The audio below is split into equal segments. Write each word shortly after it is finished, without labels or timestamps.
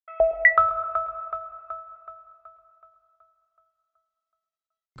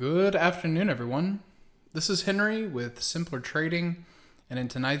Good afternoon, everyone. This is Henry with Simpler Trading, and in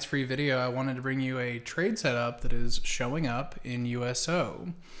tonight's free video, I wanted to bring you a trade setup that is showing up in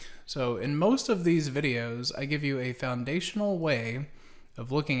USO. So in most of these videos, I give you a foundational way of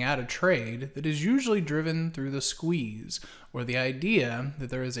looking at a trade that is usually driven through the squeeze, or the idea that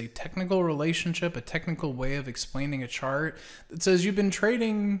there is a technical relationship, a technical way of explaining a chart that says you've been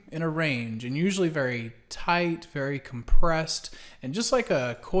trading in a range, and usually very tight, very compressed, and just like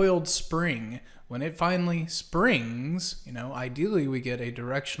a coiled spring, when it finally springs, ideally we get a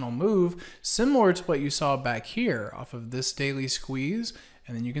directional move similar to what you saw back here off of this daily squeeze,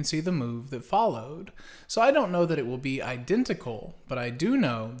 and then you can see the move that followed. So I don't know that it will be identical, but I do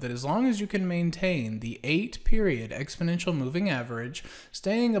know that as long as you can maintain the 8-period exponential moving average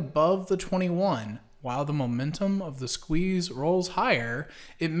staying above the 21 while the momentum of the squeeze rolls higher,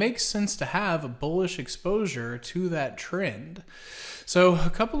 it makes sense to have a bullish exposure to that trend. So a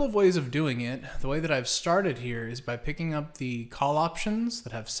couple of ways of doing it. The way that I've started here is by picking up the call options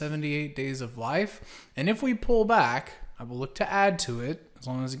that have 78 days of life, and if we pull back, I will look to add to it, as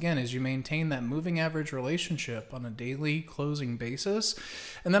long as, again, as you maintain that moving average relationship on a daily closing basis.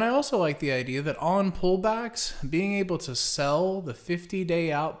 And then I also like the idea that on pullbacks, being able to sell the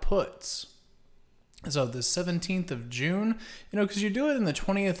 50-day out puts. So the 17th of June, because you do it in the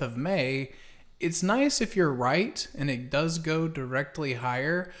 20th of May, it's nice if you're right and it does go directly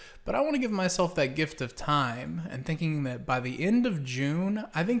higher, but I want to give myself that gift of time and thinking that by the end of June,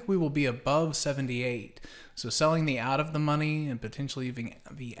 I think we will be above 78. So selling the out of the money and potentially even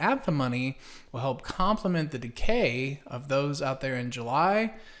the at the money will help complement the decay of those out there in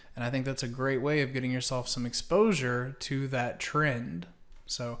July. And I think that's a great way of getting yourself some exposure to that trend.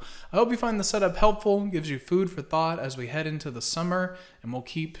 So I hope you find the setup helpful, gives you food for thought as we head into the summer, and we'll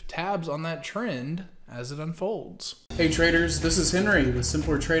keep tabs on that trend as it unfolds. Hey traders, this is Henry with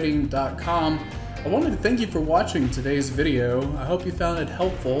simplertrading.com. I wanted to thank you for watching today's video. I hope you found it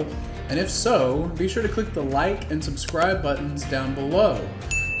helpful, and if so, be sure to click the like and subscribe buttons down below.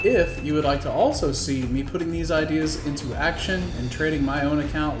 If you would like to also see me putting these ideas into action and trading my own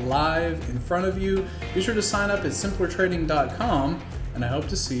account live in front of you, be sure to sign up at simplertrading.com. and I hope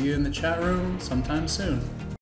to see you in the chat room sometime soon.